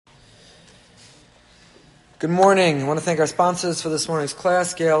Good morning. I want to thank our sponsors for this morning's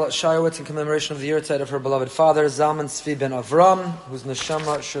class, Gail Shayowitz, in commemoration of the yahrzeit of her beloved father, Zalman Tzvi ben Avram, whose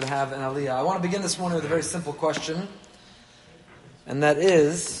neshama should have an aliyah. I want to begin this morning with a very simple question, and that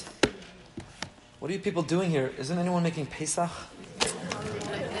is, what are you people doing here? Isn't anyone making Pesach?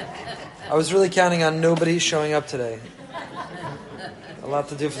 I was really counting on nobody showing up today. A lot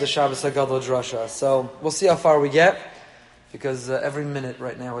to do for the Shabbos HaGadol Drasha. So we'll see how far we get, because every minute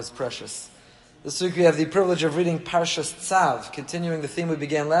right now is precious. This week we have the privilege of reading Parshas Tzav, continuing the theme we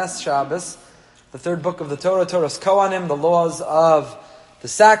began last Shabbos, the third book of the Torah, Torah's Kohanim, the laws of the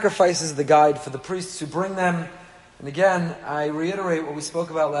sacrifices, the guide for the priests who bring them. And again, I reiterate what we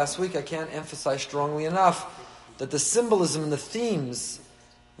spoke about last week. I can't emphasize strongly enough that the symbolism and the themes,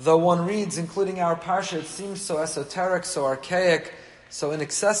 though one reads, including our Parsha, it seems so esoteric, so archaic, so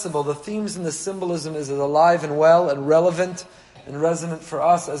inaccessible. The themes and the symbolism is as alive and well and relevant and resonant for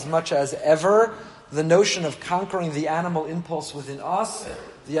us as much as ever. The notion of conquering the animal impulse within us,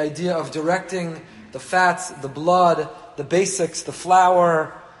 the idea of directing the fats, the blood, the basics, the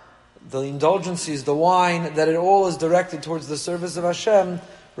flour, the indulgences, the wine, that it all is directed towards the service of Hashem,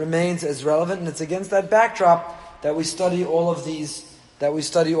 remains as relevant. And it's against that backdrop that we study all of these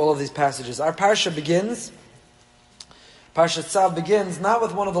passages. Our parsha begins, Parshat Tzav begins not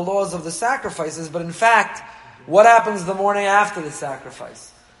with one of the laws of the sacrifices, but in fact, what happens the morning after the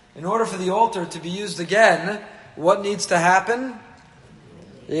sacrifice? In order for the altar to be used again, what needs to happen?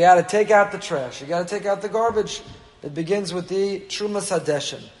 You got to take out the trash. You got to take out the garbage. It begins with the Trumas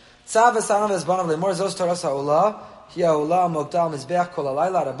Hadeshin. Tzav esanav esbanav lemor zos toras ha'olah hi ha'olah mokdal mizbeach kol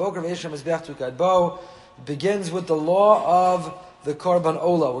halayla ha'boker ve'yeshem mizbeach tukad bo. It begins with the law of the Korban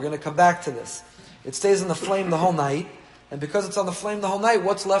Olah. We're going to come back to this. It stays in the flame the whole night. And because it's on the flame the whole night,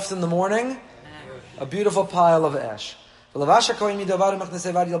 what's left in the morning? A beautiful pile of ash. So what does the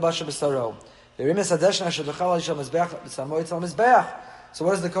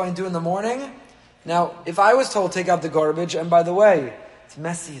Kohen do in the morning? Now, if I was told take out the garbage, and by the way, it's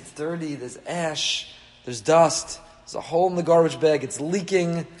messy, it's dirty, there's ash, there's dust, there's a hole in the garbage bag, it's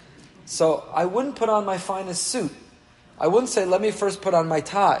leaking, so I wouldn't put on my finest suit. I wouldn't say, let me first put on my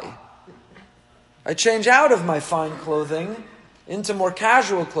tie. I change out of my fine clothing into more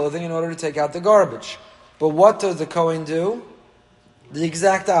casual clothing in order to take out the garbage. But what does the Kohen do? The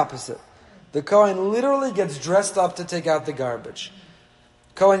exact opposite. The Kohen literally gets dressed up to take out the garbage.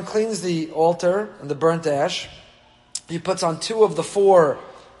 Kohen cleans the altar and the burnt ash. He puts on 2 of the 4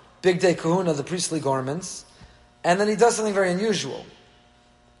 Big Day Kahuna, the priestly garments, and then he does something very unusual.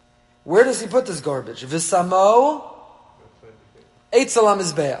 Where does he put this garbage? V'samo eitzel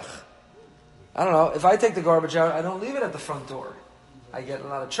hamizbeach. I don't know, if I take the garbage out, I don't leave it at the front door. I get in a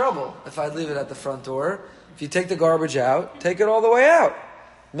lot of trouble if I leave it at the front door. If you take the garbage out, take it all the way out.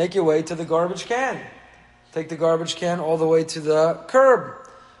 Make your way to the garbage can. Take the garbage can all the way to the curb.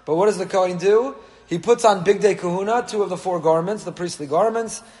 But what does the Kohen do? He puts on Big Day Kahuna, 2 of the 4 garments, the priestly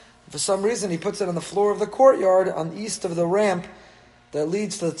garments. For some reason, he puts it on the floor of the courtyard on east of the ramp that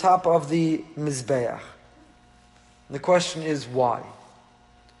leads to the top of the Mizbeach. And the question is, why?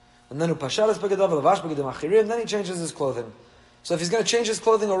 And then he changes his clothing. So if he's going to change his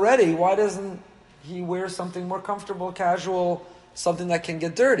clothing already, why doesn't he wear something more comfortable, casual, something that can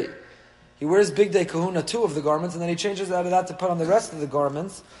get dirty? He wears Big Day Kahuna, 2 of the garments, and then he changes out of that to put on the rest of the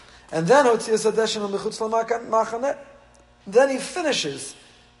garments. And then he finishes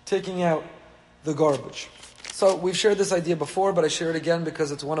taking out the garbage. So we've shared this idea before, but I share it again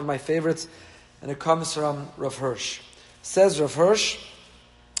because it's one of my favorites, and it comes from Rav Hirsch. Says Rav Hirsch,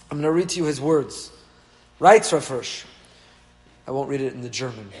 I'm going to read to you his words. Writes Rav Hirsch. I won't read it in the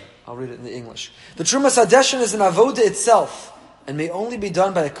German. I'll read it in the English. The Trumas Hadeshin is an avoda itself and may only be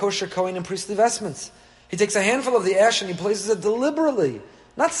done by a kosher Kohen in priestly vestments. He takes a handful of the ash and he places it deliberately,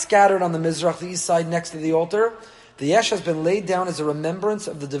 not scattered on the Mizrach, the east side next to the altar. The ash has been laid down as a remembrance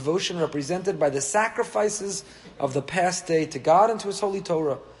of the devotion represented by the sacrifices of the past day to God and to His holy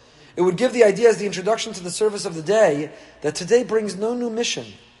Torah. It would give the idea as the introduction to the service of the day that today brings no new mission.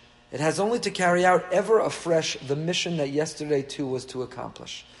 It has only to carry out ever afresh the mission that yesterday too was to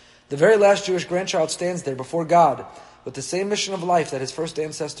accomplish. The very last Jewish grandchild stands there before God with the same mission of life that his first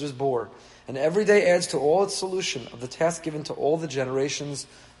ancestors bore, and every day adds to all its solution of the task given to all the generations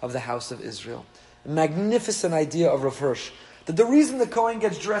of the house of Israel. A magnificent idea of Rav Hirsch, that the reason the Kohen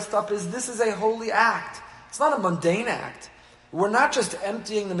gets dressed up is this is a holy act. It's not a mundane act. We're not just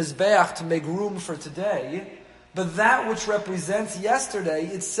emptying the Mizbeach to make room for today, but that which represents yesterday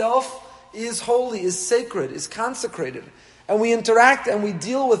itself is holy, is sacred, is consecrated. And we interact and we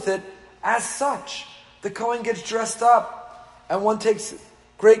deal with it as such. The Kohen gets dressed up and one takes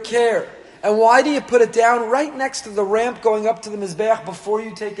great care And why do you put it down right next to the ramp going up to the Mizbeach before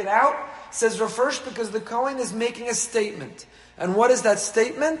you take it out? Says Rav Hirsch, because the Kohen is making a statement. And what is that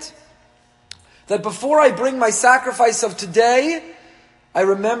statement? That before I bring my sacrifice of today, I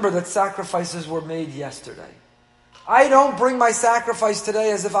remember that sacrifices were made yesterday. I don't bring my sacrifice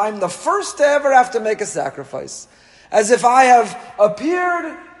today as if I'm the first to ever have to make a sacrifice. As if I have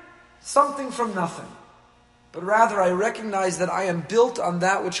appeared something from nothing. But rather I recognize that I am built on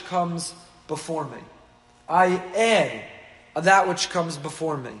that which comes before me. I add that which comes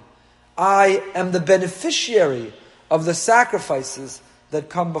before me. I am the beneficiary of the sacrifices that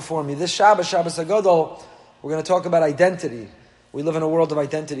come before me. This Shabbos HaGadol, we're going to talk about identity. We live in a world of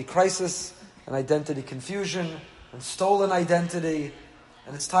identity crisis and identity confusion and stolen identity.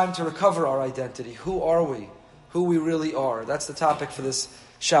 And it's time to recover our identity. Who are we? Who we really are. That's the topic for this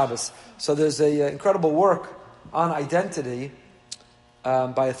Shabbos. So there's an incredible work on identity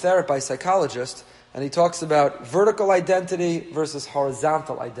by a therapist, by a psychologist, and he talks about vertical identity versus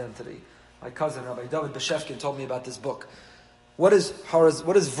horizontal identity. My cousin, Rabbi David Beshefkin, told me about this book. What is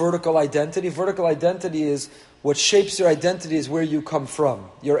vertical identity? Vertical identity is what shapes your identity is where you come from,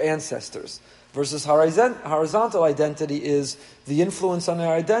 your ancestors. Versus horizontal identity is the influence on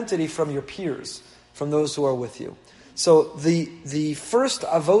your identity from your peers, from those who are with you. So the first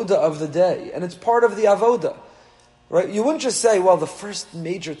avoda of the day, and it's part of the avoda, right? You wouldn't just say, well, the first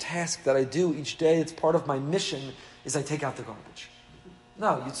major task that I do each day, it's part of my mission, is I take out the garbage.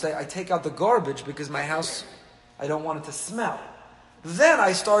 No, you'd say, I take out the garbage because my house, I don't want it to smell. Then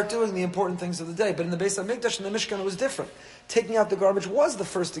I start doing the important things of the day. But in the Beis HaMikdash and the Mishkan, it was different. Taking out the garbage was the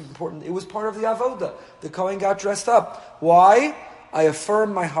first important. It was part of the avoda. The Kohen got dressed up. Why? I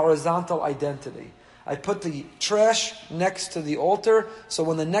affirm my horizontal identity. I put the trash next to the altar, so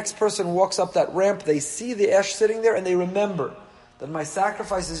when the next person walks up that ramp, they see the ash sitting there and they remember that my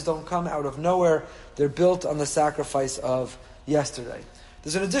sacrifices don't come out of nowhere. They're built on the sacrifice of yesterday.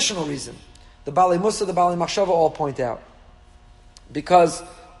 There's an additional reason. The Baalei Mussar, the Baalei Machshava all point out. Because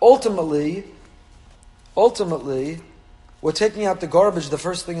ultimately, what taking out the garbage the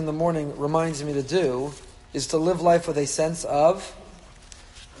first thing in the morning reminds me to do is to live life with a sense of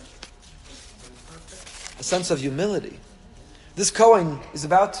humility. This Kohen is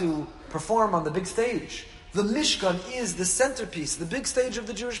about to perform on the big stage. The Mishkan is the centerpiece, the big stage of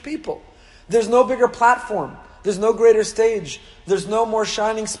the Jewish people. There's no bigger platform. There's no greater stage. There's no more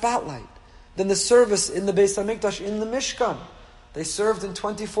shining spotlight than the service in the Beis HaMikdash, in the Mishkan. They served in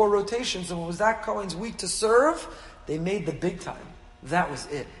 24 rotations, and when it was that Kohen's week to serve, they made the big time. That was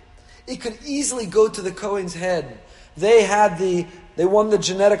it. It could easily go to the Kohen's head. They won the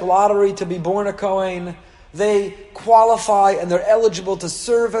genetic lottery to be born a Kohen. They qualify and they're eligible to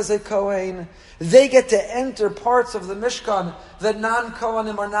serve as a Kohen. They get to enter parts of the Mishkan that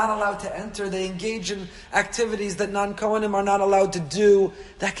non-Kohanim are not allowed to enter. They engage in activities that non-Kohanim are not allowed to do.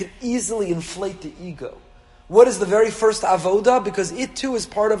 That could easily inflate the ego. What is the very first avoda? Because it too is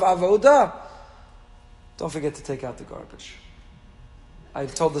part of avoda. Don't forget to take out the garbage.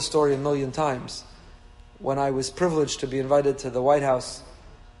 I've told the story a million times. When I was privileged to be invited to the White House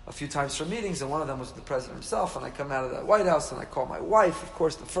a few times for meetings, and one of them was the president himself, and I come out of that White House and I call my wife. Of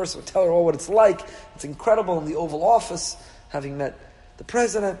course, the first I would tell her all what it's like. It's incredible in the Oval Office, having met the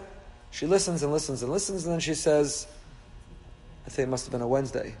president. She listens and listens and listens, and then she says, I think it must have been a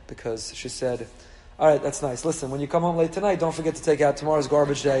Wednesday, because she said, all right, that's nice. Listen, when you come home late tonight, don't forget to take out tomorrow's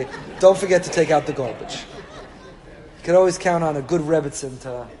garbage day. Don't forget to take out the garbage. You can always count on a good Rebbitzin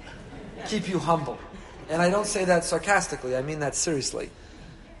to keep you humble. And I don't say that sarcastically, I mean that seriously.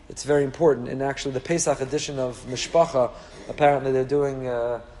 It's very important. And actually the Pesach edition of Mishpacha, apparently they're doing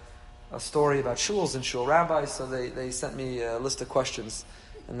a story about shuls and shul rabbis, so they sent me a list of questions.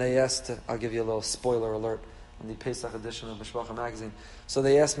 And they asked, I'll give you a little spoiler alert on the Pesach edition of Mishpacha magazine. So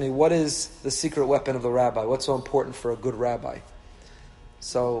they asked me, what is the secret weapon of the rabbi? What's so important for a good rabbi?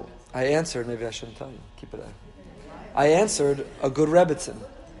 So I answered, maybe I shouldn't tell you, keep it out. I answered, a good Rebbitzin.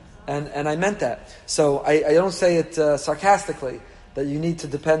 And I meant that. So I don't say it sarcastically, that you need to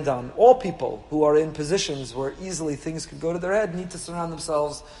depend on. All people who are in positions where easily things could go to their head need to surround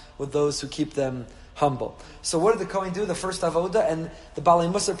themselves with those who keep them humble. So what did the Kohen do? The first avoda, and the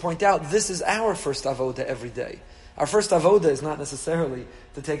Baalei Mussar point out, this is our first avoda every day. Our first avoda is not necessarily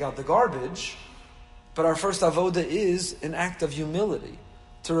to take out the garbage, but our first avoda is an act of humility.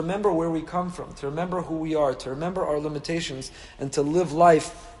 To remember where we come from, to remember who we are, to remember our limitations, and to live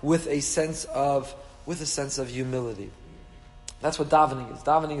life with a sense of humility. That's what davening is.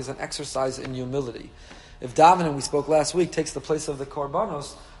 Davening is an exercise in humility. If davening, we spoke last week, takes the place of the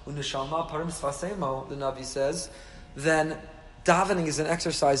korbanos, unishama parim sfasemo, the Navi says, then davening is an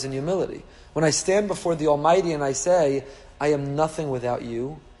exercise in humility. When I stand before the Almighty and I say, I am nothing without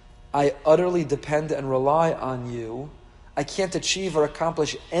you, I utterly depend and rely on you, I can't achieve or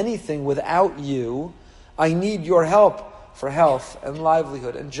accomplish anything without you, I need your help for health and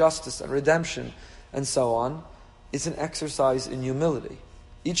livelihood and justice and redemption and so on, it's an exercise in humility.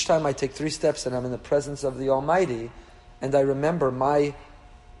 Each time I take 3 steps and I'm in the presence of the Almighty and I remember my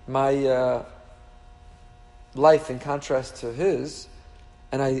life in contrast to His,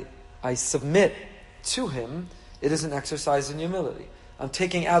 and I submit to Him, it is an exercise in humility. I'm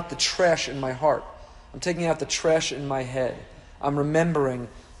taking out the trash in my heart. I'm taking out the trash in my head. I'm remembering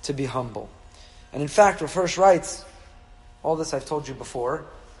to be humble. And in fact, Rav Hirsch writes, all this I've told you before,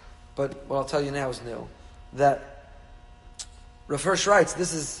 but what I'll tell you now is new, that Rav Hirsch writes,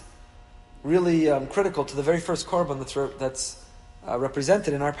 this is really critical to the very first korban that's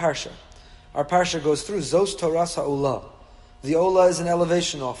represented in our parsha. Our parsha goes through Zos Toras HaOlah. The Olah is an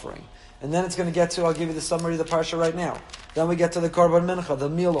elevation offering. And then it's going to get to, I'll give you the summary of the parsha right now. Then we get to the Korban Mincha, the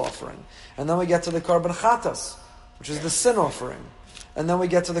meal offering. And then we get to the Korban Chatas, which is the sin offering. And then we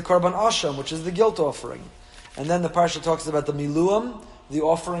get to the Korban Asham, which is the guilt offering. And then the parsha talks about the Miluam, the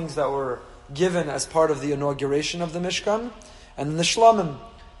offerings that were given as part of the inauguration of the Mishkan. And the Shlamim,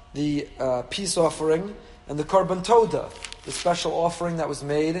 the peace offering. And the Korban Toda, the special offering that was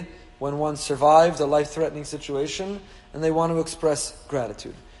made when one survived a life-threatening situation and they want to express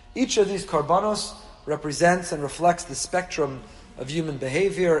gratitude. Each of these korbanos represents and reflects the spectrum of human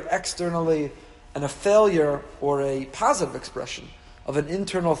behavior externally, and a failure or a positive expression of an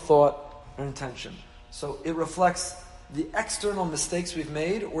internal thought or intention. So it reflects the external mistakes we've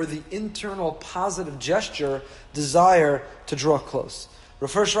made or the internal positive gesture, desire to draw close.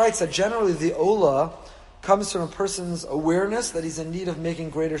 Rav Hirsch writes that generally the Olah comes from a person's awareness that he's in need of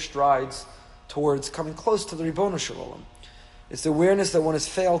making greater strides towards coming close to the Ribbono Shel Olam. It's the awareness that one has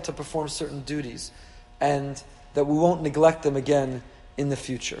failed to perform certain duties and that we won't neglect them again in the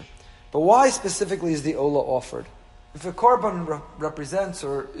future. But why specifically is the Olah offered? If a korban represents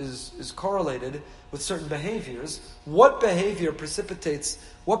or is correlated with certain behaviors, what behavior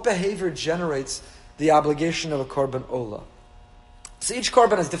generates the obligation of a korban Olah? So each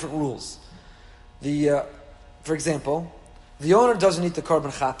korban has different rules. For example, the owner doesn't eat the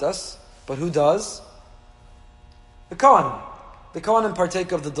korban chatas, but who does? The Kohanim. The Kohanim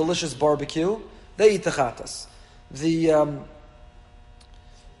partake of the delicious barbecue. They eat the chatas. The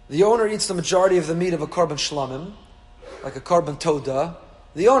owner eats the majority of the meat of a korban shlamim, like a korban toda.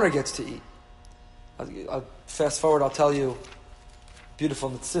 The owner gets to eat. I'll fast forward, I'll tell you beautiful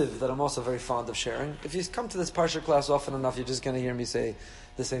netziv that I'm also very fond of sharing. If you come to this parsha class often enough, you're just going to hear me say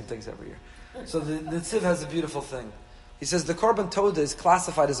the same things every year. So the netziv has a beautiful thing. He says the korban toda is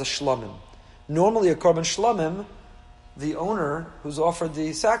classified as a shlamim. Normally a korban shlamim, the owner who's offered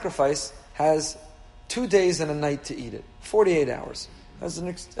the sacrifice has 2 days and a night to eat it. 48 hours.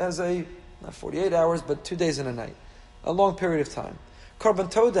 Not 48 hours, but 2 days and a night. A long period of time. Korban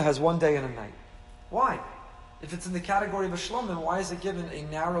toda has 1 day and a night. Why? If it's in the category of a shlamim, why is it given a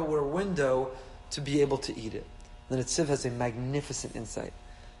narrower window to be able to eat it? The Netziv has a magnificent insight.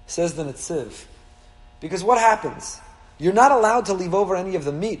 Says the Netziv, because what happens? You're not allowed to leave over any of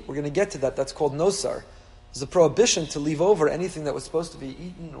the meat. We're going to get to that. That's called nosar. There's a prohibition to leave over anything that was supposed to be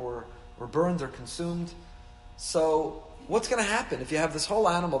eaten or burned or consumed. So what's going to happen if you have this whole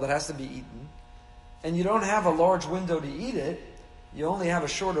animal that has to be eaten and you don't have a large window to eat it? You only have a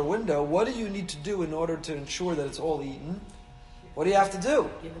shorter window. What do you need to do in order to ensure that it's all eaten? What do you have to do?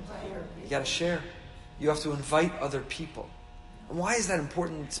 You got to share. You have to invite other people. And why is that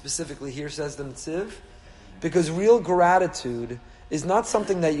important specifically here, says the Netziv? Because real gratitude is not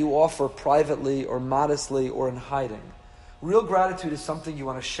something that you offer privately or modestly or in hiding. Real gratitude is something you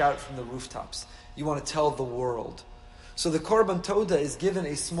want to shout from the rooftops. You want to tell the world. So the Korban Toda is given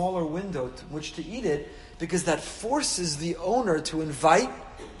a smaller window to which to eat it, because that forces the owner to invite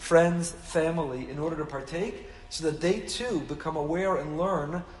friends, family, in order to partake, so that they too become aware and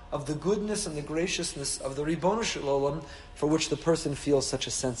learn of the goodness and the graciousness of the Ribbono Shel Olam, for which the person feels such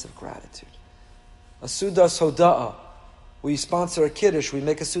a sense of gratitude. A Sudas Hoda'ah. We sponsor a Kiddush, we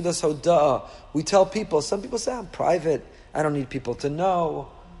make a Sudas Hoda'ah. We tell people, some people say, I'm private, I don't need people to know.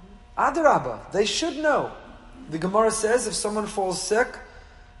 Adarabah, they should know. The Gemara says if someone falls sick,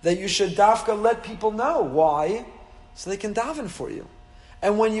 that you should dafka let people know. Why? So they can daven for you.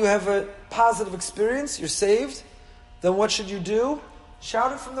 And when you have a positive experience, you're saved, then what should you do?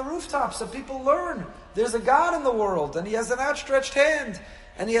 Shout it from the rooftop so people learn. There's a God in the world, and He has an outstretched hand,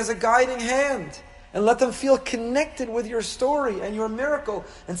 and He has a guiding hand. And let them feel connected with your story and your miracle,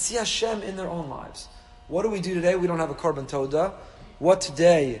 and see Hashem in their own lives. What do we do today? We don't have a Korban Toda. What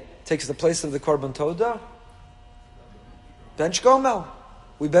today takes the place of the Korban Toda? Bench Gomel.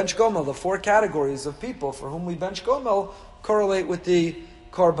 We bench Gomel. The 4 categories of people for whom we bench Gomel correlate with the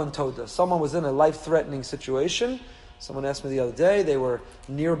Korban Toda. Someone was in a life-threatening situation. Someone asked me the other day, they were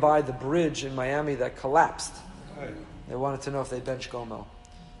nearby the bridge in Miami that collapsed. They wanted to know if they bench Gomel.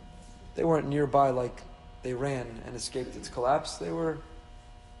 They weren't nearby like they ran and escaped its collapse. They were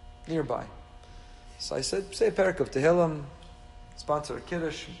nearby. So I said, say a parak of Tehillim, sponsor a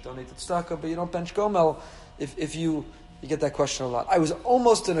Kiddush, donate to tzedakah, but you don't bench Gomel if you get that question a lot. I was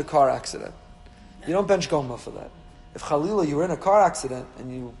almost in a car accident. You don't bench Gomel for that. If Chalila, you were in a car accident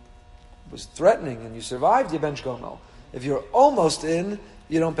and you was threatening and you survived, you bench Gomel. If you're almost in,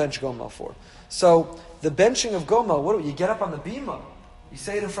 you don't bench Gomel for. So the benching of Gomel, what do you get up on the bima? You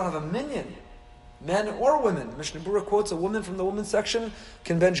say it in front of a minyan, men or women. Mishnah Berurah quotes a woman from the women's section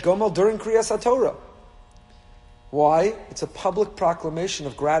can bench Gomel during Kriyas HaTorah. Why? It's a public proclamation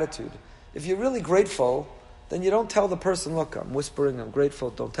of gratitude. If you're really grateful, then you don't tell the person, look, I'm whispering, I'm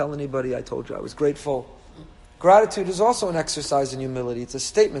grateful, don't tell anybody, I told you I was grateful. Gratitude is also an exercise in humility. It's a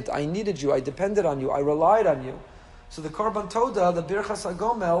statement, I needed you, I depended on you, I relied on you. So the Korban Toda, the Birchas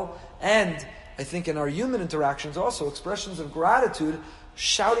HaGomel, and I think in our human interactions also, expressions of gratitude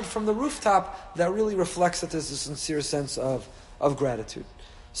shouted from the rooftop that really reflects that there's a sincere sense of gratitude.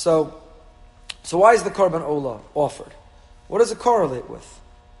 So why is the Korban Olah offered? What does it correlate with?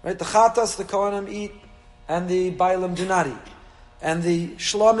 Right? The Chatas, the Kohanim eat, and the Bailim do not eat. And the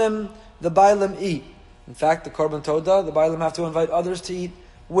Shlomim, the Bailim eat. In fact, the Korban Toda, the Bailim have to invite others to eat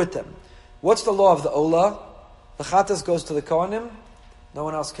with them. What's the law of the Olah? The Chatas goes to the Kohanim, no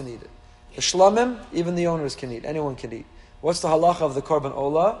one else can eat it. The Shlomim, even the owners can eat, anyone can eat. What's the halacha of the Korban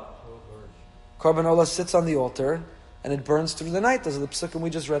Olah? Korban Olah sits on the altar, and it burns through the night. Those are the psukim we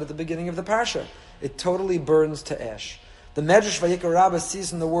just read at the beginning of the parsha. It totally burns to ash. The Medrash Vayikra Rabbah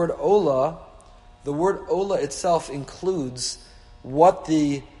sees in the word Olah, the word Olah itself includes what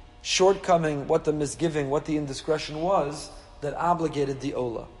the shortcoming, what the misgiving, what the indiscretion was that obligated the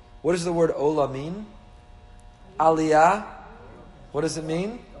Olah. What does the word Olah mean? Aliyah. What does it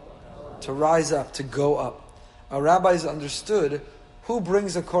mean? To rise up, to go up. Our rabbis understood who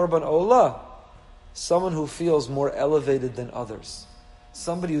brings a Korban Olah? Someone who feels more elevated than others.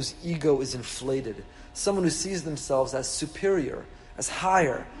 Somebody whose ego is inflated. Someone who sees themselves as superior, as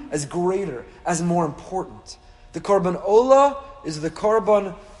higher, as greater, as more important. The Korban Olah is the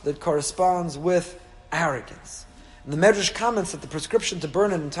Korban that corresponds with arrogance. And the Medrash comments that the prescription to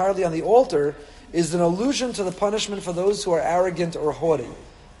burn it entirely on the altar is an allusion to the punishment for those who are arrogant or haughty.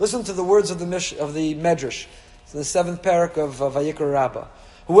 Listen to the words of the Medrash. It's in the 7th parak of Vayikra Rabbah.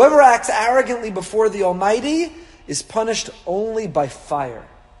 Whoever acts arrogantly before the Almighty is punished only by fire.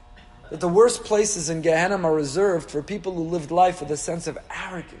 That the worst places in Gehenna are reserved for people who lived life with a sense of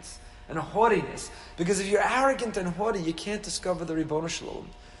arrogance and haughtiness. Because if you're arrogant and haughty, you can't discover the Ribbono Shel Olam.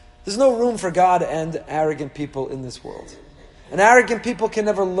 There's no room for God and arrogant people in this world. And arrogant people can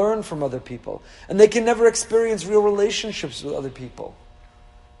never learn from other people. And they can never experience real relationships with other people.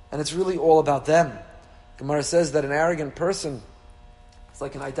 And it's really all about them. Gemara says that an arrogant person is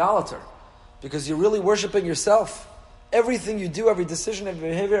like an idolater. Because you're really worshiping yourself. Everything you do, every decision, every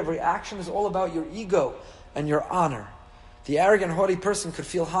behavior, every action is all about your ego and your honor. The arrogant, haughty person could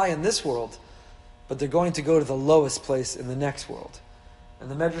feel high in this world, but they're going to go to the lowest place in the next world. And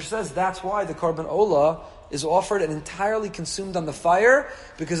the Medrash says that's why the Korban Olah is offered and entirely consumed on the fire,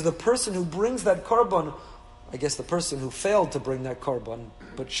 because the person who brings that Korban, I guess the person who failed to bring that Korban,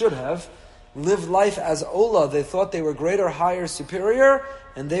 but should have, lived life as Olah. They thought they were greater, higher, superior,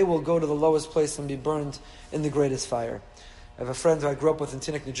 and they will go to the lowest place and be burned in the greatest fire. I have a friend who I grew up with in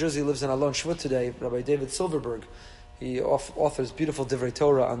Teaneck, New Jersey, lives in Alon Shvut today, Rabbi David Silverberg. He authors beautiful Divrei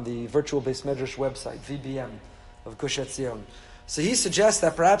Torah on the Virtual Beis Medrash website, VBM, of Gush Etzion. So he suggests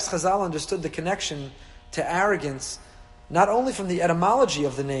that perhaps Chazal understood the connection to arrogance, not only from the etymology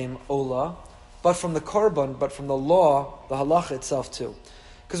of the name Olah, but from the Korban, but from the law, the halacha itself too.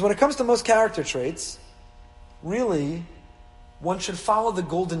 Because when it comes to most character traits, really, one should follow the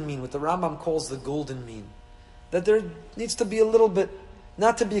golden mean, what the Rambam calls the golden mean. That there needs to be a little bit,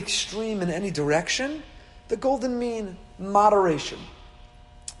 not to be extreme in any direction, the golden mean, moderation.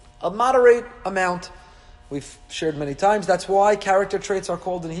 A moderate amount, we've shared many times, that's why character traits are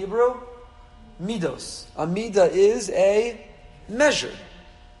called in Hebrew, midos. A midah is a measure.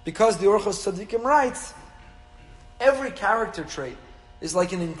 Because the Orchos Tzadikim writes, every character trait is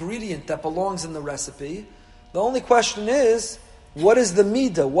like an ingredient that belongs in the recipe. The only question is, what is the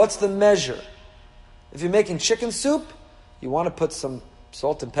midah? What's the measure? If you're making chicken soup, you want to put some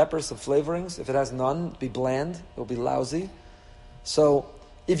salt and pepper, some flavorings. If it has none, it'll be bland. It'll be lousy. So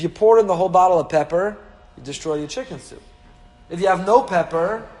if you pour in the whole bottle of pepper, you destroy your chicken soup. If you have no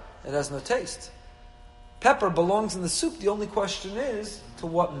pepper, it has no taste. Pepper belongs in the soup. The only question is, to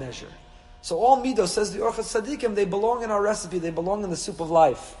what measure? So all midos, says the Orchos Tzadikim, they belong in our recipe. They belong in the soup of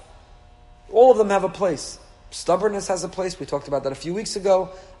life. All of them have a place. Stubbornness has a place. We talked about that a few weeks ago.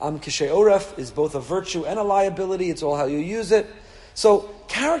 Kishei Oref is both a virtue and a liability. It's all how you use it. So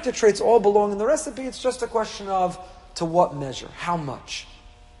character traits all belong in the recipe. It's just a question of to what measure, how much.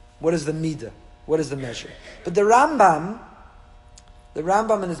 What is the midah? What is the measure? But the Rambam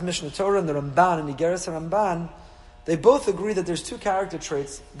in his Mishnah Torah and the Ramban in Igeres Ramban, they both agree that there's two character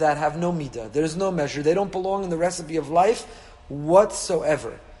traits that have no midah. There is no measure. They don't belong in the recipe of life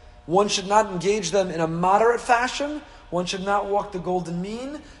whatsoever. One should not engage them in a moderate fashion. One should not walk the golden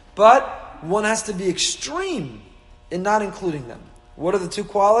mean. But one has to be extreme in not including them. What are the two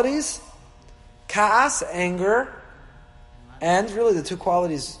qualities? Ka'as, anger. And really the two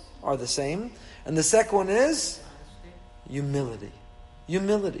qualities are the same. And the second one is humility.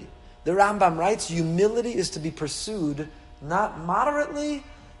 Humility. The Rambam writes, humility is to be pursued not moderately,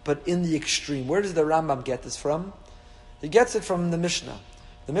 but in the extreme. Where does the Rambam get this from? He gets it from the Mishnah.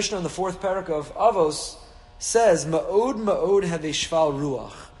 The Mishnah in the 4th parak of Avos says, Ma'od ma'od have a shval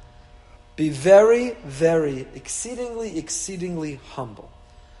ruach. Be very, very, exceedingly humble.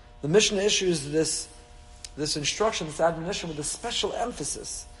 The Mishnah issues this instruction, this admonition with a special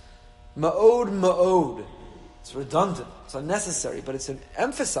emphasis. Ma'od ma'od. It's redundant, it's unnecessary, but it's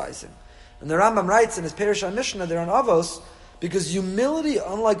emphasizing. And the Rambam writes in his Perush HaMishnah there on Avos, because humility,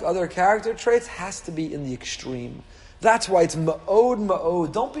 unlike other character traits, has to be in the extreme. That's why it's ma'od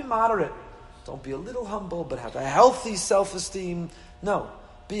ma'od. Don't be moderate. Don't be a little humble, but have a healthy self-esteem. No,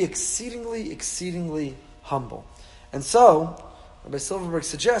 be exceedingly humble. And so, Rabbi Silverberg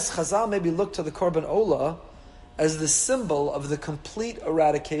suggests, Chazal maybe look to the Korban Olah as the symbol of the complete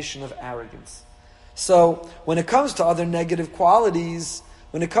eradication of arrogance. So, when it comes to other negative qualities,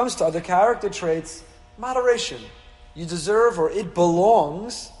 when it comes to other character traits, moderation. You deserve, or it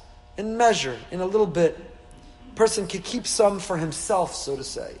belongs, in measure, in a little bit. Person can keep some for himself, so to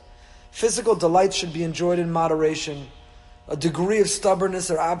say. Physical delight should be enjoyed in moderation. A degree of stubbornness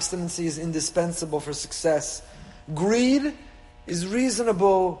or obstinacy is indispensable for success. Greed is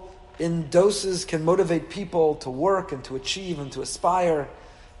reasonable in doses, can motivate people to work and to achieve and to aspire.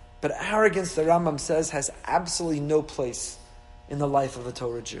 But arrogance, the Rambam says, has absolutely no place in the life of a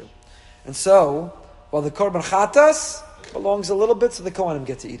Torah Jew. And so, while the Korban Chatas belongs a little bit, so the Kohanim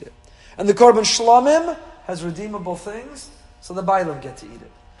get to eat it. And the Korban Shlomim has redeemable things, so the Bailam get to eat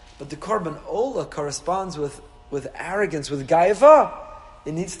it. But the Korban Olah corresponds with arrogance, with Gaiva.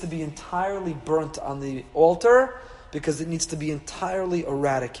 It needs to be entirely burnt on the altar, because it needs to be entirely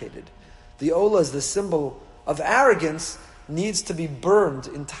eradicated. The Olah is the symbol of arrogance, needs to be burned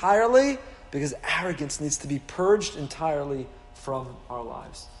entirely, because arrogance needs to be purged entirely from our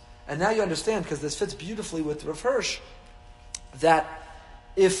lives. And now you understand, because this fits beautifully with Rav Hirsch, that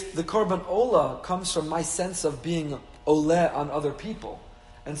if the Korban Olah comes from my sense of being oleh on other people,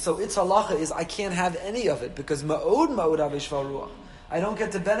 and so its halacha is I can't have any of it, because ma'od avishval ruach, I don't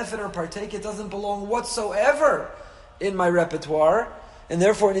get to benefit or partake, it doesn't belong whatsoever in my repertoire, and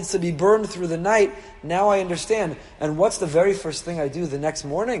therefore it needs to be burned through the night. Now I understand. And what's the very first thing I do the next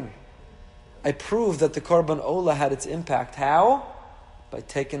morning? I prove that the Korban Olah had its impact. How? By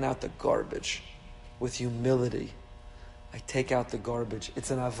taking out the garbage with humility. I take out the garbage.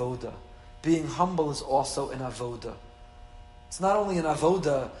 It's an avoda. Being humble is also an avoda. It's not only an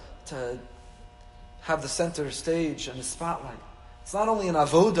avoda to have the center stage and the spotlight. It's not only an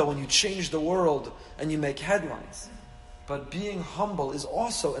avoda when you change the world and you make headlines. But being humble is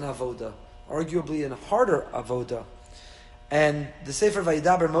also an avoda, arguably a harder avoda. And the Sefer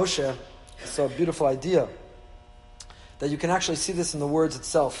Vayidaber Moshe, so a beautiful idea, that you can actually see this in the words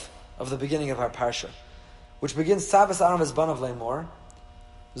itself of the beginning of our parsha, which begins, Tzavas Aaron v'zbanav le'mor,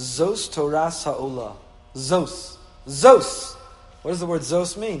 Zos Toras Ha'olah. Zos. Zos. What does the word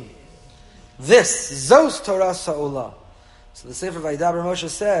Zos mean? This. Zos Toras Ha'olah. So the Sefer Vayidaber Moshe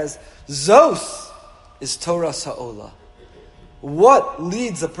says, Zos is Toras Ha'olah. What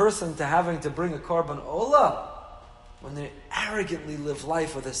leads a person to having to bring a Korban Olah? When they arrogantly live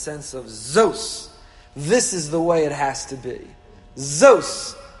life with a sense of Zos. This is the way it has to be.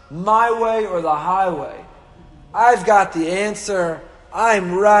 Zos. My way or the highway. I've got the answer.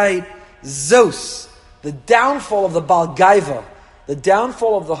 I'm right. Zos. The downfall of the Baal Gaiva, the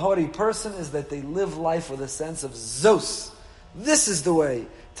downfall of the haughty person is that they live life with a sense of Zos. This is the way,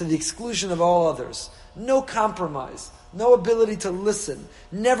 to the exclusion of all others. No compromise. no ability to listen,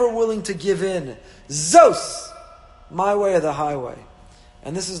 never willing to give in. Zos, my way or the highway.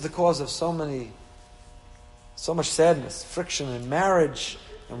 And this is the cause of so much sadness, friction in marriage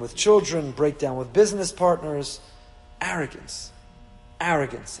and with children, breakdown with business partners, arrogance,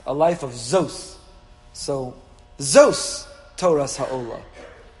 a life of Zos. So, Zos, Torah's Ha'olah.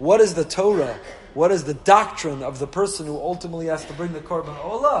 What is the Torah? What is the doctrine of the person who ultimately has to bring the Korban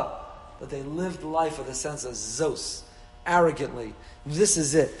Olah? That they lived life with a sense of Zos, arrogantly. This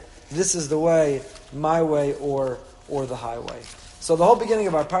is it. This is the way, my way, or the highway. So the whole beginning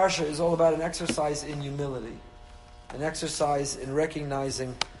of our parsha is all about an exercise in humility, an exercise in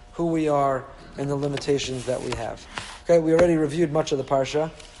recognizing who we are and the limitations that we have. Okay, we already reviewed much of the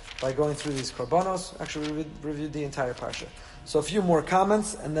parsha by going through these korbanos. Actually, we reviewed the entire parsha. So a few more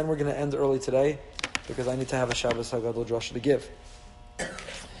comments, and then we're going to end early today, because I need to have a Shabbos Hagadol drasha to give.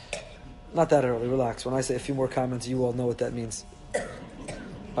 Not that early, relax. When I say a few more comments, you all know what that means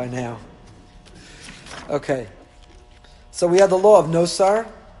by now. Okay. So we had the law of nosar,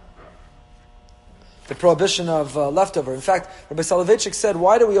 the prohibition of leftover. In fact, Rabbi Soloveitchik said,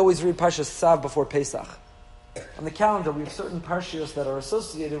 why do we always read Parshas Tzav before Pesach? On the calendar, we have certain parshios that are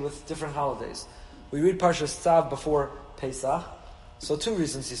associated with different holidays. We read Parshas Tzav before Pesach. So two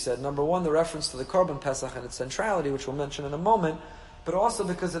reasons, he said. Number one, the reference to the Korban Pesach and its centrality, which we'll mention in a moment, but also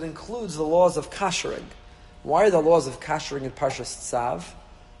because it includes the laws of kashering. Why are the laws of kashering in Parshas Tzav?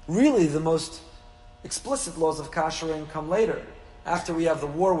 Really, the most explicit laws of kashering come later. After we have the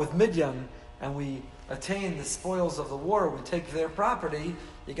war with Midian, and we attain the spoils of the war, we take their property,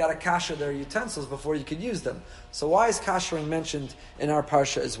 you got to kasher their utensils before you can use them. So why is kashering mentioned in our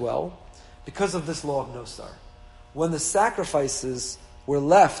parsha as well? Because of this law of nosar. When the sacrifices were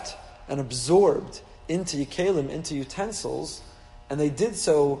left and absorbed into yikelim, into utensils, and they did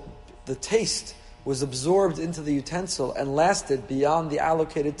so, the taste was absorbed into the utensil and lasted beyond the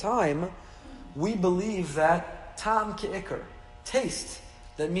allocated time, we believe that tam ke'ikr, taste,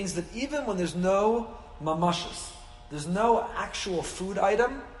 that means that even when there's no mamashas, there's no actual food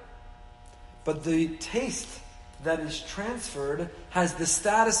item, but the taste that is transferred has the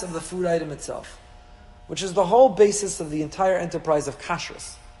status of the food item itself, which is the whole basis of the entire enterprise of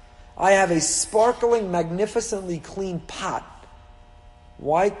kashrus. I have a sparkling, magnificently clean pot.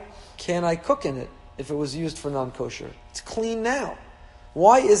 Why can't I cook in it if it was used for non-kosher? It's clean now.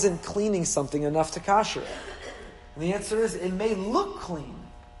 Why isn't cleaning something enough to kasher? And the answer is, it may look clean,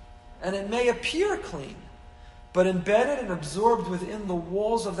 and it may appear clean, but embedded and absorbed within the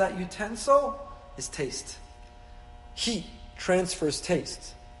walls of that utensil is taste. Heat transfers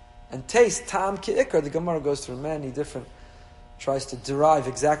taste. And taste, tam ki'ikr, the Gemara goes through many different, tries to derive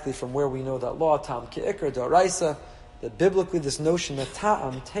exactly from where we know that law, tam ki'ikr, daraisa, that biblically this notion that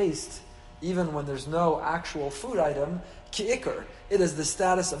ta'am, taste, even when there's no actual food item, ki'ikr, it is the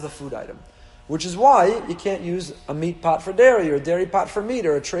status of the food item. Which is why you can't use a meat pot for dairy, or a dairy pot for meat,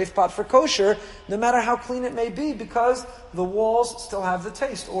 or a treif pot for kosher, no matter how clean it may be, because the walls still have the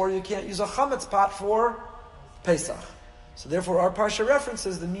taste. Or you can't use a chametz pot for Pesach. So therefore our parsha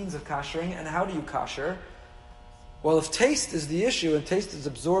references the means of kashering, and how do you kasher? Well, if taste is the issue, and taste is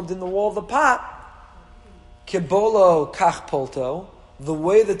absorbed in the wall of the pot, kibolo kach polto, the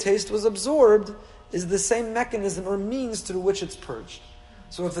way the taste was absorbed is the same mechanism or means through which it's purged.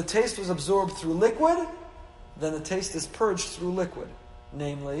 So if the taste was absorbed through liquid, then the taste is purged through liquid,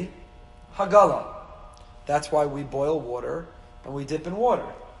 namely hagala. That's why we boil water and we dip in water.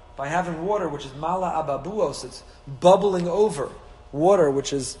 By having water which is mala ababuos, it's bubbling over, water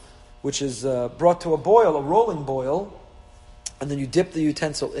which is brought to a boil, a rolling boil, and then you dip the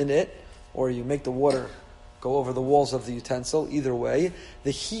utensil in it, or you make the water go over the walls of the utensil. Either way,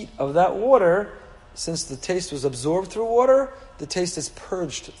 the heat of that water, since the taste was absorbed through water, the taste is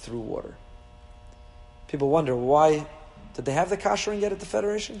purged through water. People wonder, why did they have the kashering yet at the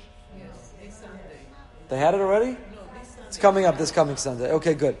Federation? Yes, they had it already? It's coming up this coming Sunday.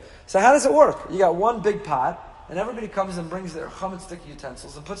 Okay, good. So how does it work? You got one big pot, and everybody comes and brings their chametz stick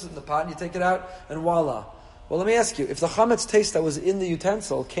utensils and puts it in the pot, and you take it out, and voila. Well, let me ask you, if the chametz taste that was in the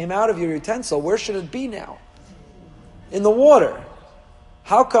utensil came out of your utensil, where should it be now? In the water.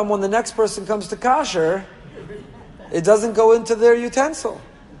 How come when the next person comes to kasher, it doesn't go into their utensil?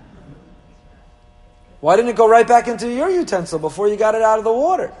 Why didn't it go right back into your utensil before you got it out of the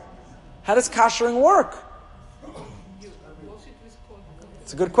water? How does kashering work?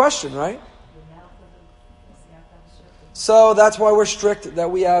 It's a good question, right? So that's why we're strict that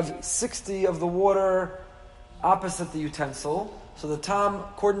we have 60 of the water opposite the utensil. So the tam,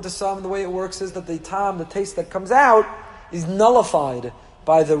 according to some, the way it works is that the tam, the taste that comes out, is nullified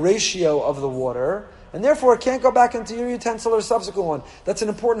by the ratio of the water, and therefore it can't go back into your utensil or subsequent one. That's an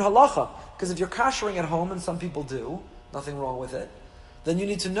important halacha, because if you're kashering at home, and some people do, nothing wrong with it, then you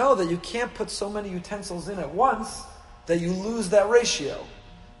need to know that you can't put so many utensils in at once that you lose that ratio.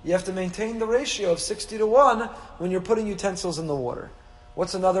 You have to maintain the ratio of 60-1 when you're putting utensils in the water.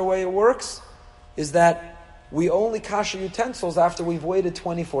 What's another way it works? Is that we only kasher utensils after we've waited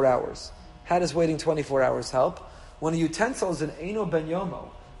 24 hours. How does waiting 24 hours help? When a utensil is an eino ben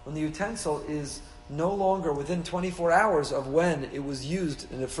yomo, when the utensil is no longer within 24 hours of when it was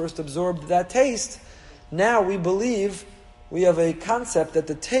used and it first absorbed that taste, now we believe we have a concept that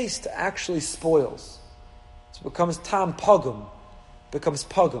the taste actually spoils. It becomes tam pogum, becomes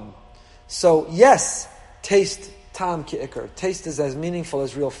pogum. So yes, taste tam ki'ikr. Taste is as meaningful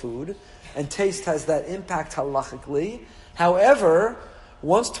as real food, and taste has that impact halachically. However,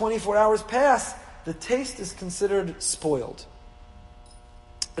 once 24 hours pass, the taste is considered spoiled.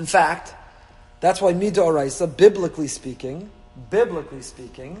 In fact, that's why midoraisa, biblically speaking,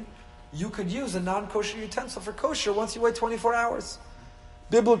 you could use a non-kosher utensil for kosher once you wait 24 hours.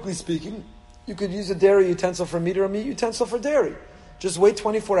 Biblically speaking, you could use a dairy utensil for meat or a meat utensil for dairy. Just wait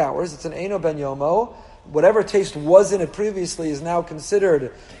 24 hours. It's an eino ben yomo. Whatever taste was in it previously is now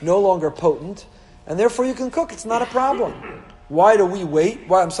considered no longer potent, and therefore you can cook. It's not a problem. Why do we wait?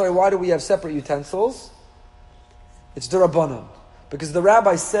 Why do we have separate utensils? It's d'Rabbanan. Because the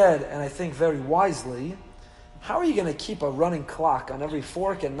rabbi said, and I think very wisely, how are you going to keep a running clock on every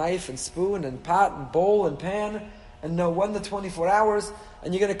fork and knife and spoon and pot and bowl and pan and know when the 24 hours,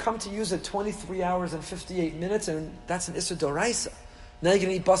 and you're going to come to use it 23 hours and 58 minutes, and that's an Issur Doraisa. Now you're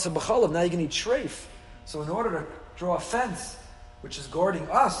going to eat basar b'chalav, now you're going to eat shreif. So in order to draw a fence, which is guarding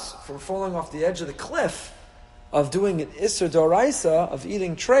us from falling off the edge of the cliff, of doing an Issur Doraisa, of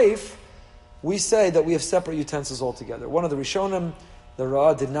eating treif, we say that we have separate utensils altogether. One of the Rishonim, the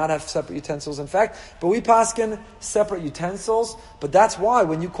Ra, did not have separate utensils, in fact, but we paskin separate utensils. But that's why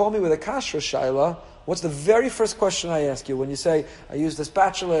when you call me with a kashrus shaila, what's the very first question I ask you? When you say, I used the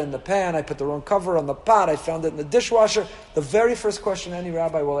spatula in the pan, I put the wrong cover on the pot, I found it in the dishwasher, the very first question any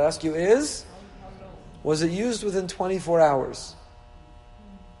rabbi will ask you is, was it used within 24 hours?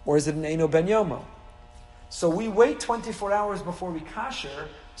 Or is it an eino ben yomo? So we wait 24 hours before we kasher,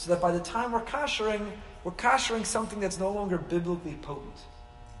 so that by the time we're kashering something that's no longer biblically potent.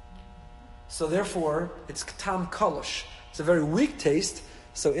 So therefore, it's tam kolosh. It's a very weak taste.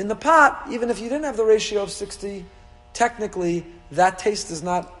 So in the pot, even if you didn't have the ratio of 60, technically that taste is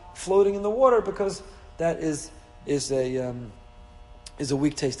not floating in the water because that is a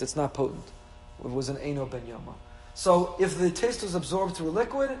weak taste. It's not potent. It was an eino ben yoma. So if the taste was absorbed through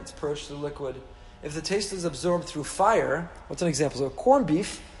liquid, it's purged through liquid. If the taste is absorbed through fire, what's an example? So corned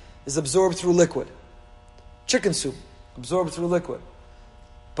beef is absorbed through liquid. Chicken soup, absorbed through liquid.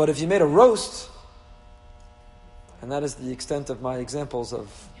 But if you made a roast, and that is the extent of my examples of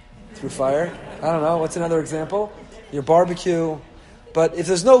through fire. I don't know, what's another example? Your barbecue. But if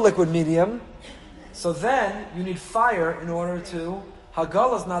there's no liquid medium, so then you need fire in order to...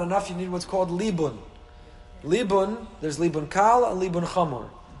 Hagala is not enough, you need what's called libun. Libun, there's libun kal and libun chamor.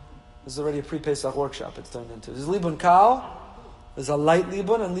 This is already a pre-Pesach workshop it's turned into. There's libun kal, there's a light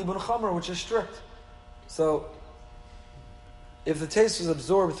libun, and libun chamor, which is strict. So, if the taste is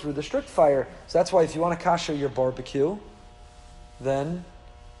absorbed through the strict fire, so that's why if you want to kasher your barbecue, then,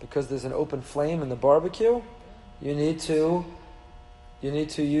 because there's an open flame in the barbecue, you need to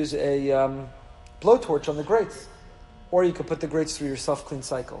use a blowtorch on the grates. Or you could put the grates through your self-clean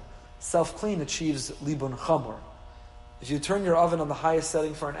cycle. Self-clean achieves libun chamor. If you turn your oven on the highest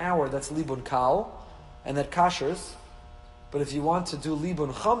setting for an hour, that's libun kal, and that kashers. But if you want to do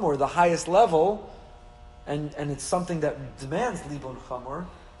libun chamor, the highest level, and it's something that demands libun chamor,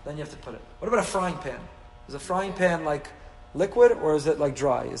 then you have to put it. What about a frying pan? Is a frying pan like liquid, or is it like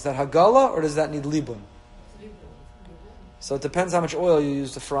dry? Is that hagala, or does that need libun? So it depends how much oil you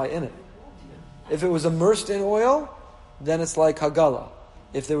use to fry in it. If it was immersed in oil, then it's like hagala.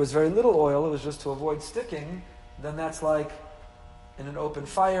 If there was very little oil, it was just to avoid sticking, then that's like in an open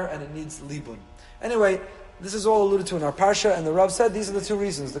fire and it needs libun. Anyway, this is all alluded to in our parsha, and the Rav said these are the two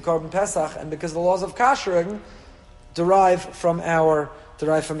reasons, the Korban Pesach, and because the laws of kashering derive from our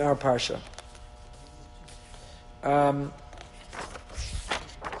parsha.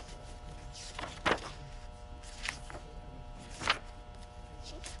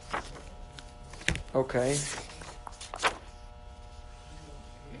 Okay.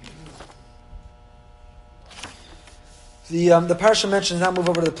 The parsha mentions, now move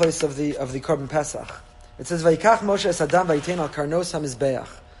over to the place of the Korban Pesach. It says, Vayikach Moshe es Adam vayitein al karnos hamizbeach.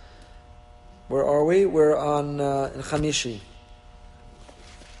 Where are we? We're on in Chamishi.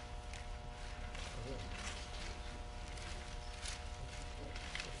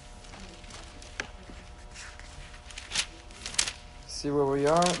 see where we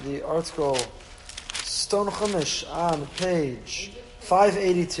are. The Art Scroll, Stone Chumash, on page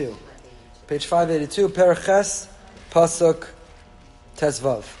 582. Page 582, Perches, Pasuk,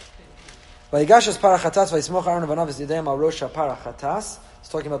 Tezvav. Vayigash parachatas, vayismoch Aaron v'anav v'zidayim al rosh parachatas. It's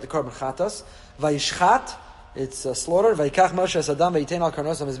talking about the korban chatas. Vayishchat, it's slaughtered. Vayikach Moshe es adam vayitein al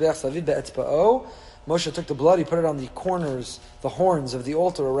karnos ha-mizbeach saviv be'etzba'o. Moshe took the blood, he put it on the corners, the horns of the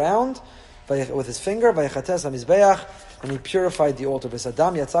altar around, with his finger, vayichates ha-mizbeach, and he purified the altar.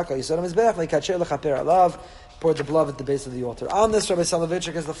 V'sadam yatzak al-yisod ha-mizbeach, vayikacher lechaper alav, poured the blood at the base of the altar. On this, Rabbi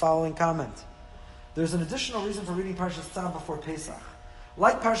Soloveitchik has the following comment. There's an additional reason for reading Parshas Tzav before Pesach.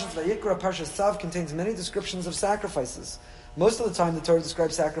 Like Parshas Vayikra, Parshas Tzav contains many descriptions of sacrifices. Most of the time, the Torah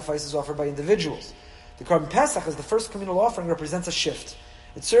describes sacrifices offered by individuals. The Korban Pesach, as the first communal offering, represents a shift.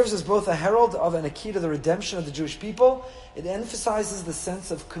 It serves as both a herald of and a key to the redemption of the Jewish people. It emphasizes the sense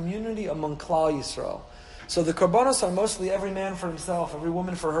of community among Klal Yisrael. So the Korbanos are mostly every man for himself, every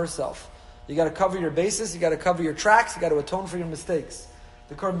woman for herself. You got to cover your bases, you got to cover your tracks, you got to atone for your mistakes.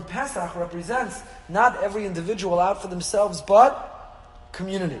 The Korban Pesach represents not every individual out for themselves, but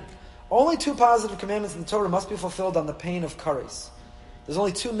community. Only 2 positive commandments in the Torah must be fulfilled on the pain of kares. There's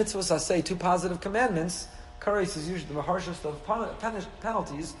only 2 mitzvahs aseh, 2 positive commandments. Kares is usually the harshest of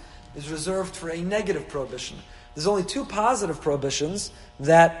penalties, is reserved for a negative prohibition. There's only 2 positive prohibitions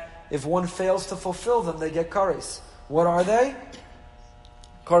that if one fails to fulfill them, they get kares. What are they?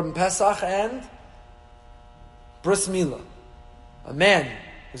 Korban Pesach and Bris Milah. A man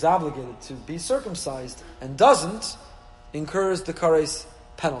who's obligated to be circumcised and doesn't incurs the kares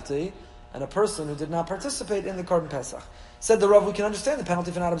penalty, and a person who did not participate in the Korban Pesach. Said the Rav, we can understand the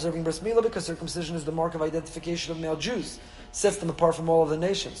penalty for not observing Bris Milah because circumcision is the mark of identification of male Jews, sets them apart from all other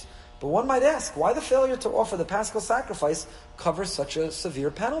nations. But one might ask, why the failure to offer the Paschal sacrifice covers such a severe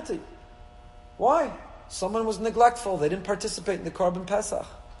penalty? Why? Someone was neglectful, they didn't participate in the Korban Pesach.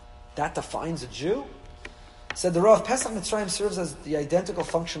 That defines a Jew? Said the Rav, Pesach Mitzrayim serves as the identical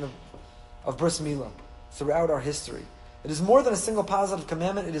function of Bris Milah throughout our history. It is more than a single positive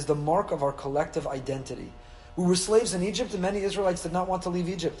commandment, it is the mark of our collective identity. We were slaves in Egypt, and many Israelites did not want to leave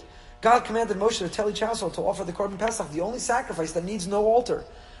Egypt. God commanded Moshe to tell each household to offer the Korban Pesach, the only sacrifice that needs no altar.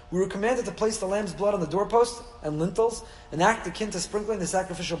 We were commanded to place the lamb's blood on the doorpost and lintels, an act akin to sprinkling the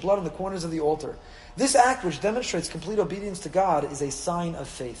sacrificial blood on the corners of the altar. This act, which demonstrates complete obedience to God, is a sign of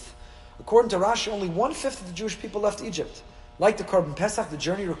faith. According to Rashi, only 1/5 of the Jewish people left Egypt. Like the Korban Pesach, the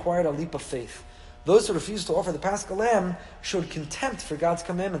journey required a leap of faith. Those who refused to offer the Paschal lamb showed contempt for God's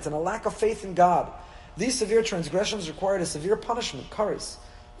commandments and a lack of faith in God. These severe transgressions required a severe punishment, kares.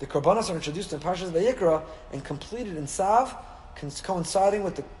 The Korbanos are introduced in Parshas Vayikra and completed in Tzav, coinciding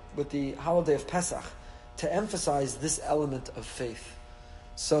with the holiday of Pesach, to emphasize this element of faith.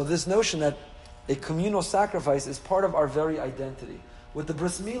 So this notion that a communal sacrifice is part of our very identity. What the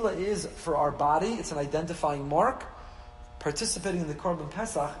Bris Milah is for our body, it's an identifying mark. Participating in the Korban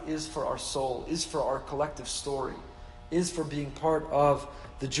Pesach is for our soul, is for our collective story, is for being part of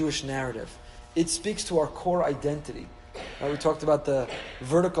the Jewish narrative. It speaks to our core identity. We talked about the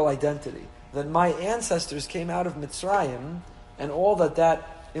vertical identity, that my ancestors came out of Mitzrayim, and all that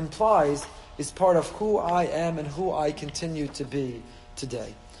implies is part of who I am and who I continue to be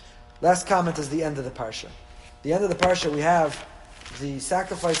today. Last comment is the end of the Parsha. The end of the Parsha, we have the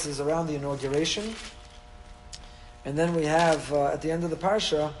sacrifices around the inauguration, and then we have, at the end of the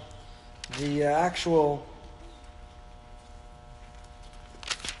Parsha, the actual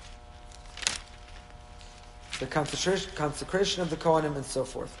the consecration of the Kohanim and so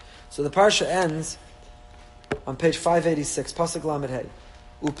forth. So the Parsha ends on page 586, Pasuk Lamed Hey.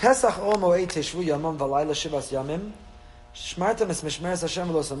 Upesach ol moed teshvu yamam v'layla shivas yamim shmartem es mishmeres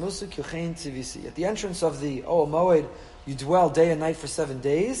Hashem lo samusu kyuchein tzivisi. At the entrance of the Ol Moed, you dwell day and night for 7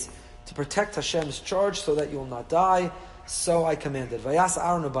 days to protect Hashem's charge so that you will not die. So I commanded. Vayas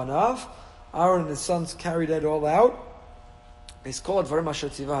Aaron ubanav. Aaron and his sons carried it all out. He's called Dvarim asher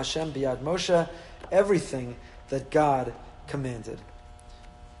tzivah Hashem biyad Moshe. Everything that God commanded.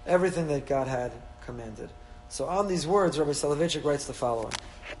 Everything that God had commanded. So on these words, Rabbi Soloveitchik writes the following.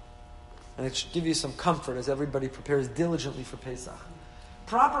 And it should give you some comfort as everybody prepares diligently for Pesach.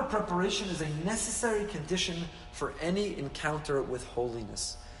 Proper preparation is a necessary condition for any encounter with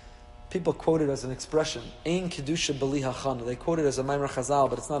holiness. People quote it as an expression, Ein Kedusha B'li Hachana. They quote it as a Maimer Chazal,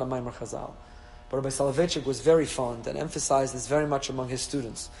 but it's not a Maimer Chazal. But Rabbi Soloveitchik was very fond and emphasized this very much among his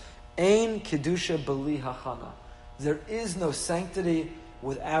students. Ein Kedusha B'li Hachana. There is no sanctity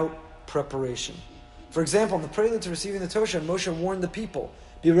without preparation. For example, in the prelude to receiving the Tosha, Moshe warned the people,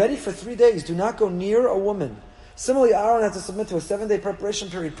 be ready for 3 days, do not go near a woman. Similarly, Aaron had to submit to a 7-day preparation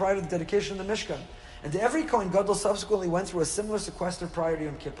period prior to the dedication of the Mishkan. And every Kohen Gadol subsequently went through a similar sequester prior to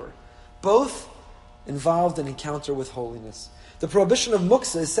Yom Kippur. Both involved an encounter with holiness. The prohibition of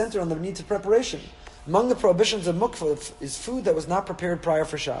muktzah is centered on the need to preparation. Among the prohibitions of muktzah is food that was not prepared prior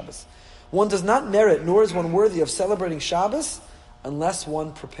for Shabbos. One does not merit, nor is one worthy of celebrating Shabbos unless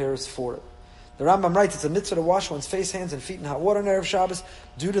one prepares for it. The Rambam writes, it's a mitzvah to wash one's face, hands, and feet in hot water on Erev Shabbos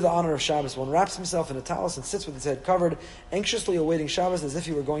due to the honor of Shabbos. One wraps himself in a talus and sits with his head covered, anxiously awaiting Shabbos as if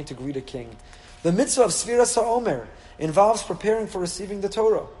he were going to greet a king. The mitzvah of Sfiras HaOmer involves preparing for receiving the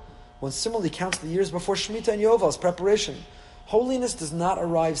Torah. One similarly counts the years before Shemitah and Yovel's preparation. Holiness does not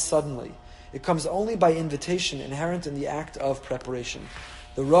arrive suddenly. It comes only by invitation inherent in the act of preparation.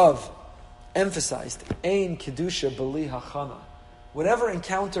 The Rav emphasized, Ein Kedusha B'li Hachana. Whatever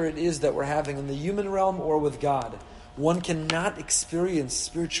encounter it is that we're having in the human realm or with God, one cannot experience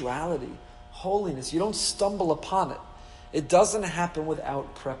spirituality, holiness. You don't stumble upon it. It doesn't happen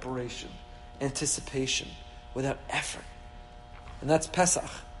without preparation, anticipation, without effort. And that's Pesach.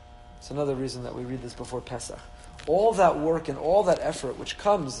 It's another reason that we read this before Pesach. All that work and all that effort which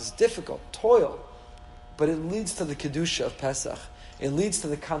comes is difficult, toil, but it leads to the Kedusha of Pesach. It leads to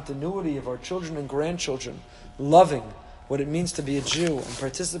the continuity of our children and grandchildren loving what it means to be a Jew and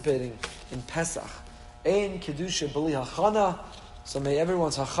participating in Pesach. Ein Kedusha B'li Hachana. So may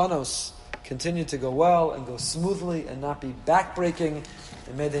everyone's Hachanos continue to go well and go smoothly and not be backbreaking.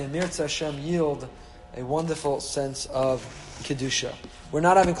 And may the Emirtz Hashem yield a wonderful sense of Kedusha. We're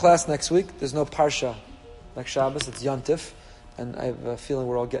not having class next week. There's no Parsha next Shabbos. It's Yontif. And I have a feeling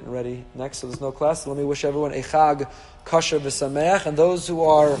we're all getting ready next, so there's no class. So let me wish everyone a Chag Kosher V'Sameach. And those who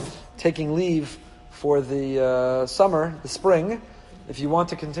are taking leave for the summer, the spring, if you want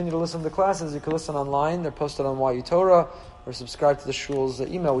to continue to listen to the classes, you can listen online. They're posted on YU Torah, or subscribe to the shul's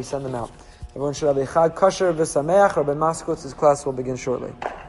email. We send them out. Everyone should have a Chag Kosher V'Sameach. Rabbi Maskotz's class will begin shortly.